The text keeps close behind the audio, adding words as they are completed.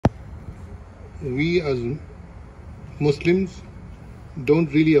we as Muslims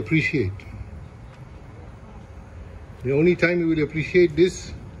don't really appreciate. The only time we will appreciate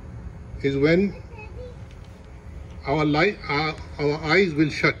this is when our eyes will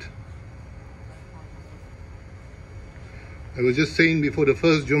shut. I was just saying before the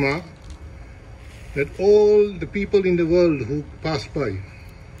first Jummah that all the people in the world who passed by,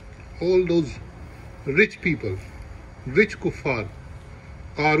 all those rich people, rich kuffar,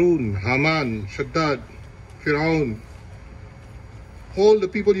 Qarun, Haman, Shaddad, Firaun, all the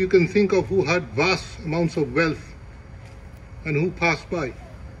people you can think of who had vast amounts of wealth and who passed by.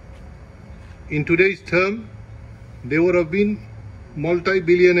 In today's term, they would have been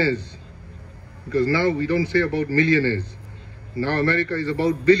multi-billionaires, because now we don't say about millionaires. Now America is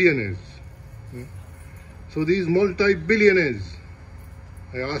about billionaires. So these multi-billionaires,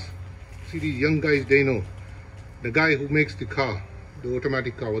 I ask, see these young guys, they know. The guy who makes the car, the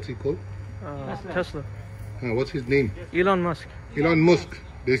automatic car, what's he called? Tesla. What's his name? Elon Musk. Elon Musk.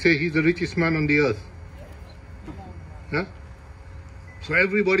 They say he's the richest man on the earth. So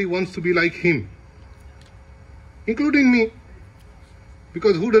everybody wants to be like him, including me,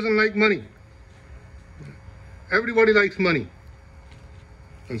 because who doesn't like money? Everybody likes money.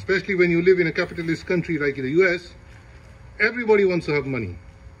 And especially when you live in a capitalist country like the US, everybody wants to have money.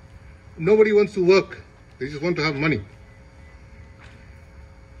 Nobody wants to work, they just want to have money.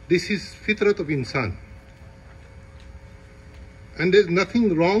 This is fitrat of insan. And there's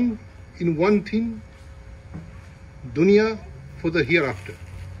nothing wrong in wanting dunya for the hereafter.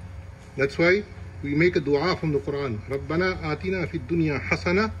 That's why we make a dua from the Quran. Rabbana atina fid dunya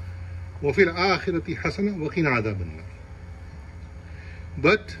hasana wa fil akhirati hasana wa qina adhaban nar.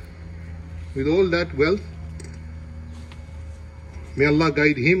 But with all that wealth, may Allah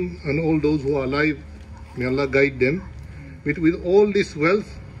guide him and all those who are alive, may Allah guide them. With all this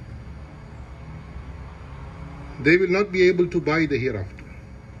wealth, they will not be able to buy the hereafter.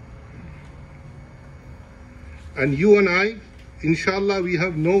 And you and I, inshallah, we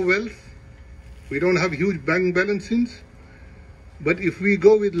have no wealth. We don't have huge bank balances. But if we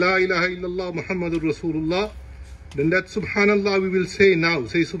go with La ilaha illallah Muhammadur Rasulullah, then that subhanallah we will say now.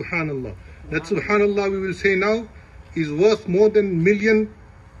 Say subhanallah. That subhanallah we will say now is worth more than million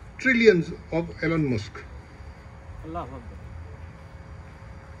trillions of Elon Musk. Allah.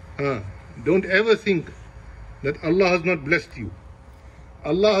 Don't ever think that Allah has not blessed you.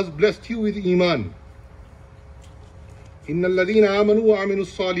 Allah has blessed you with iman. إن الذين آمنوا وعملوا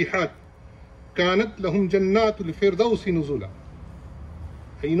الصالحات كانت لهم جنات الفردوس نزلا.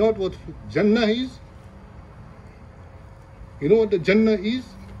 You know what Jannah is? You know what the Jannah is?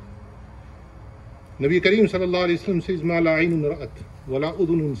 Nabi Kareem sallallahu alayhi wa sallam says, ما لا عين رأت ولا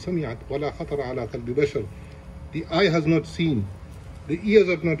أذن سمعت ولا خطر على قلب بشر. The eye has not seen, the ears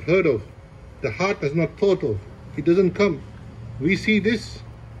have not heard of, the heart has not thought of. It doesn't come. We see this,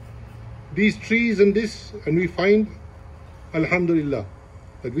 these trees and this, and we find, alhamdulillah,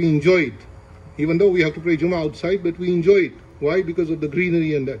 that we enjoy it. Even though we have to pray Jummah outside, but we enjoy it. Why? Because of the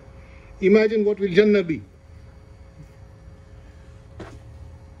greenery and that. Imagine what will Jannah be.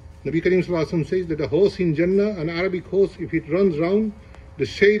 Nabi Kareem sallallahu alaihi wasallam says that a horse in Jannah, an Arabic horse, if it runs round the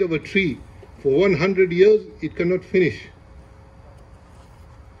shade of a tree for 100 years, it cannot finish.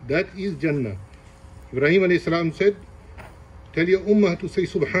 That is Jannah. Ibrahim alayhi salam said, tell your ummah to say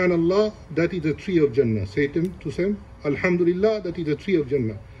subhanallah, that is a tree of Jannah. Say to them, alhamdulillah, that is a tree of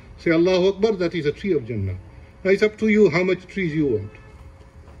Jannah. Say Allahu Akbar, that is a tree of Jannah. Now it's up to you how much trees you want.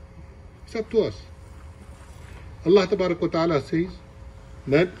 It's up to us. Allah Tabarak wa Ta'ala says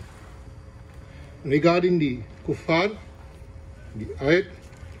that regarding the kuffar, the ayat,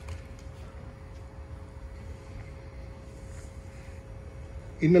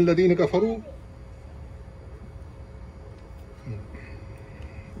 إن الذين كفروا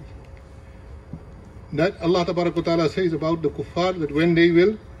that Allah Tabarak wa Ta'ala says about the kuffar, that when they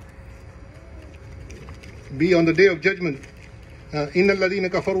will be on the day of judgment, إن الذين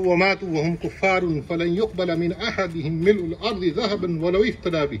كفروا وماتوا وهم كفار فلن يقبل من أحدهم ملء الأرض ذهبا ولو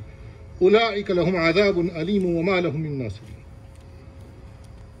افتدى به أولئك لهم عذاب أليم وما لهم من ناصرين.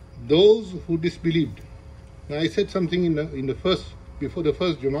 Those who disbelieved. Now I said something before the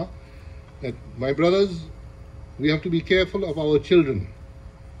first Jummah, that my brothers, we have to be careful of our children.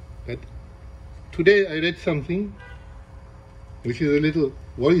 That today I read something which is a little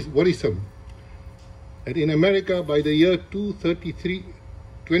worrisome. That in America by the year 2033,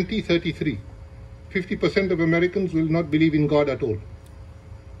 50% of Americans will not believe in God at all.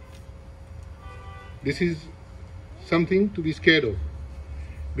 This is something to be scared of.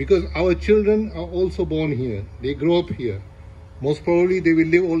 Because our children are also born here. They grow up here. Most probably they will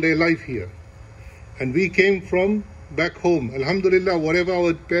live all their life here. And we came from back home. Alhamdulillah, whatever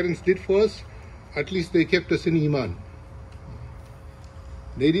our parents did for us, at least they kept us in Iman.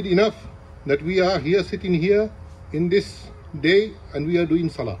 They did enough that we are here, sitting here in this day, and we are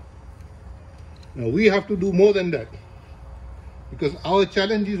doing Salah. Now we have to do more than that, because our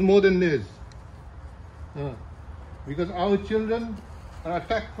challenge is more than theirs. Because our children are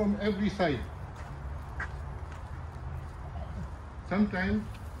attacked from every side. Sometimes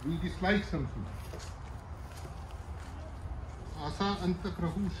we dislike something. عسى أن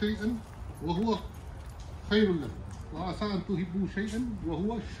تكرهوا شيئا وهو خير لكم وعسى أن تحبوا شيئا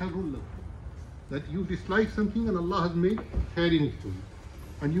وهو شر لكم. That you dislike something and Allah has made khair in it for you,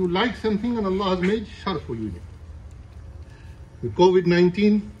 and you like something and Allah has made shar for you in it. With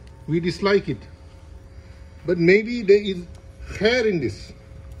COVID-19, we dislike it, but maybe there is khair in this,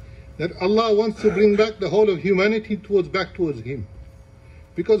 that Allah wants to bring back the whole of humanity back towards Him.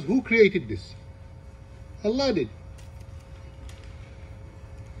 Because who created this? Allah did.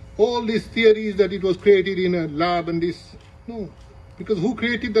 All these theories that it was created in a lab and this, no. Because who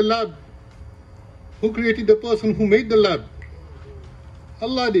created the lab? Who created the person who made the lab?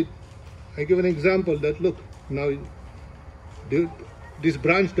 Allah did. I give an example that, look, now this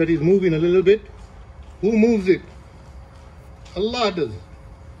branch that is moving a little bit, who moves it? Allah does.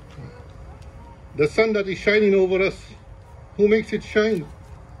 The sun that is shining over us, who makes it shine?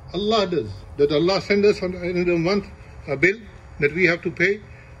 Allah does. That Allah send us in a month a bill that we have to pay,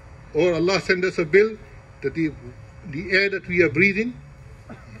 or Allah send us a bill that the air that we are breathing.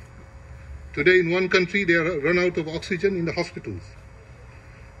 Today in one country they are run out of oxygen in the hospitals.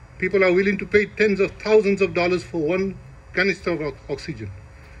 People are willing to pay tens of thousands of dollars for one canister of oxygen.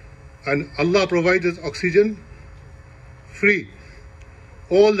 And Allah provides us oxygen free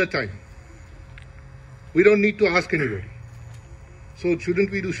all the time. We don't need to ask anybody. So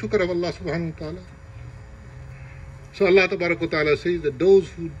shouldn't we do shukr of Allah subhanahu wa ta'ala? So Allah tabarak wa ta'ala says that those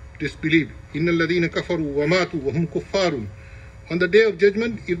who disbelieve, innal ladhina kafaru wa matu wa hum kuffarun, on the day of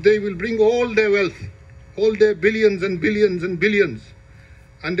judgment, if they will bring all their wealth, all their billions and billions and billions,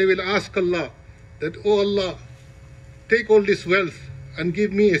 and they will ask Allah that, oh Allah, take all this wealth and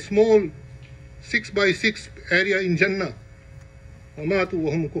give me a small 6x6 area in Jannah. وَمَاتُوا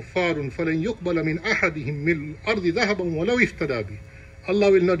وَهُمْ كُفَّارٌ فَلَنْ يُقْبَلَ مِنْ أَحَدِهِمْ مِنْ الْأَرْضِ ذَهَبًا وَلَوْ افْتَدَى بِهِ.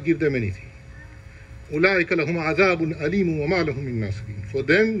 Allah will not give them anything. أُولَٰئِكَ لَهُمْ عَذَابٌ أَلِيمٌ وَمَا لَهُم مِّن نَاصِرِينَ. For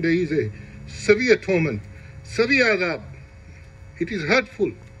them there is a severe torment, severe azab. It is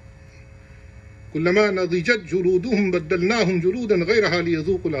hurtful. كُلَّمَا نَضِجَتْ جُلُودُهُمْ بَدَّلْنَاهُمْ جُلُودًا غَيْرَهَا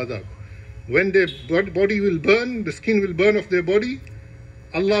لِيَذُوقُوا الْعَذَابَ. When their body will burn, the skin will burn off their body,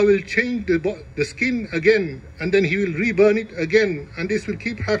 Allah will change the skin again, and then He will reburn it again, and this will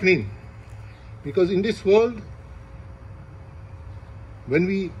keep happening. Because in this world, when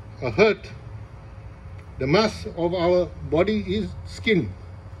we are hurt, the mass of our body is skin.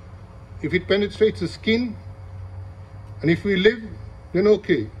 If it penetrates the skin, and if we live, then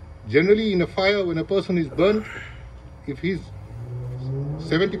okay. Generally in a fire, when a person is burnt, if he's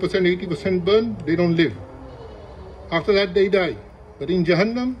 70%, 80% burned, they don't live. After that they die. But in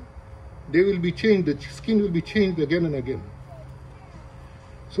Jahannam, they will be changed, the skin will be changed again and again.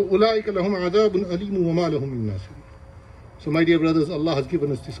 So, أُولَٰئِكَ لَهُمْ عَذَابٌ أَلِيمٌ وَمَا لَهُم مِّن نَاصِرِينَ. So my dear brothers, Allah has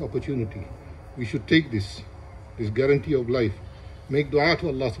given us this opportunity. We should take this guarantee of life. Make dua to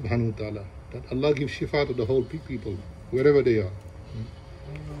Allah subhanahu wa ta'ala, that Allah gives shifa to the whole people, wherever they are.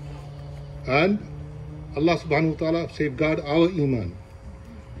 And Allah subhanahu wa ta'ala safeguard our iman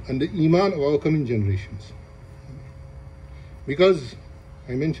and the iman of our coming generations. Because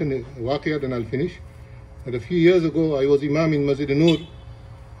I mentioned a waqiyah, then I'll finish. That a few years ago I was Imam in Masjid Nur,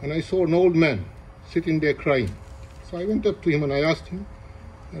 and I saw an old man sitting there crying. So I went up to him and I asked him,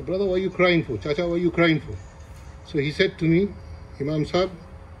 brother, what are you crying for? Chacha, what are you crying for? So he said to me, Imam Sahib,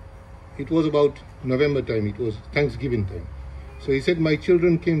 it was about November time, it was Thanksgiving time. So he said, my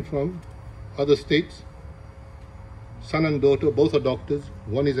children came from other states, son and daughter, both are doctors.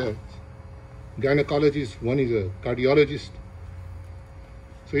 One is a gynecologist, one is a cardiologist.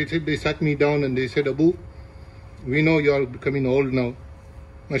 So he said, they sat me down and they said, Abu, we know you are becoming old now.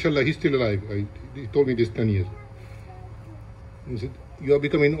 MashaAllah, he's still alive. He told me this 10 years. He said, you are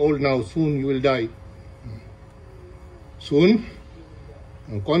becoming old now, soon you will die. Soon?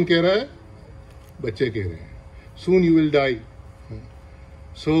 कौन कह रहा है? बच्चे कह रहे हैं. Soon you will die.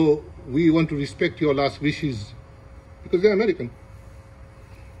 So we want to respect your last wishes because they are American.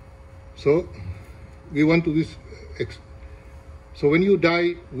 So we want to so when you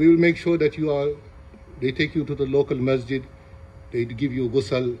die, we will make sure that they take you to the local masjid, they give you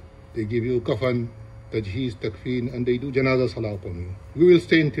ghusl, they give you kafan, tajheez, takfeen, and they do janaza salah upon you. We will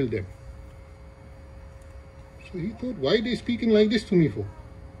stay until then. So he thought, why are they speaking like this to me for?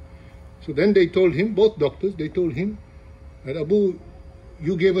 So then they told him, both doctors, they told him that, Abu,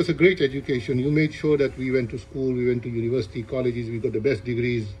 you gave us a great education. You made sure that we went to school, we went to university, colleges, we got the best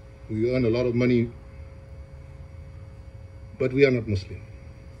degrees, we earned a lot of money. But we are not Muslim.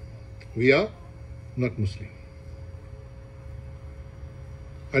 We are not Muslim.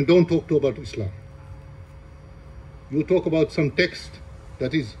 And don't talk about Islam. You talk about some text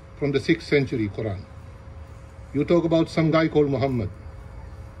that is from the 6th century Quran. You talk about some guy called Muhammad.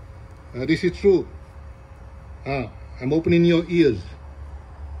 This is true. I'm opening your ears.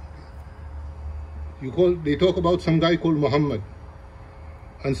 They talk about some guy called Muhammad.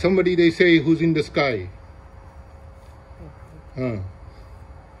 And somebody they say who's in the sky.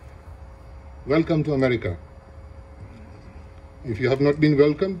 Welcome to America. If you have not been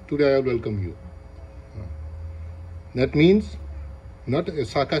welcomed, today I welcome you. That means, not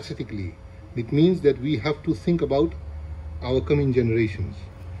sarcastically, it means that we have to think about our coming generations.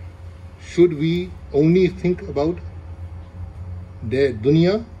 Should we only think about their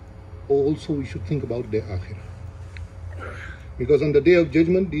dunya, or also we should think about their akhirah? Because on the day of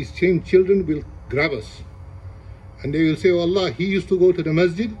judgment, these same children will grab us. And they will say, oh Allah, he used to go to the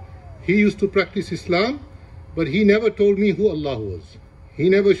masjid, he used to practice Islam, but he never told me who Allah was. He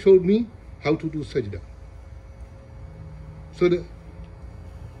never showed me how to do sajda. So the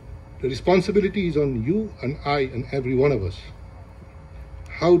responsibility is on you and I and every one of us.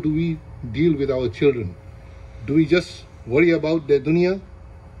 How do we deal with our children? Do we just worry about their dunya?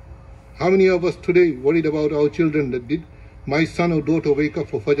 How many of us today worried about our children that did my son or daughter wake up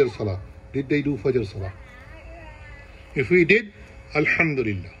for Fajr Salah? Did they do Fajr Salah? If we did,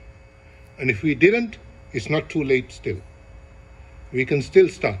 Alhamdulillah. And if we didn't, it's not too late still. We can still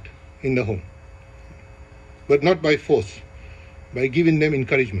start in the home. But not by force, by giving them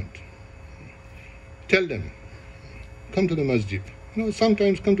encouragement. Tell them, come to the masjid.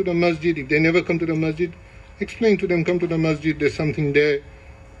 Sometimes come to the masjid. If they never come to the masjid, explain to them, come to the masjid, there's something there.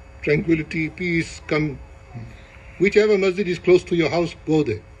 Tranquility, peace, come. Whichever masjid is close to your house, go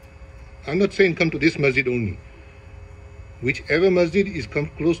there. I'm not saying come to this masjid only. Whichever masjid is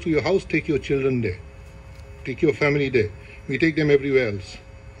close to your house, take your children there. Take your family there. We take them everywhere else.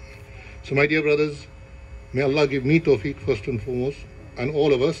 So my dear brothers, may Allah give me tawfiq first and foremost, and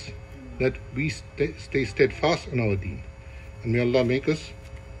all of us, that we stay steadfast on our deen. And may Allah make us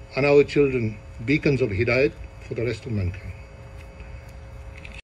and our children beacons of hidayat for the rest of mankind.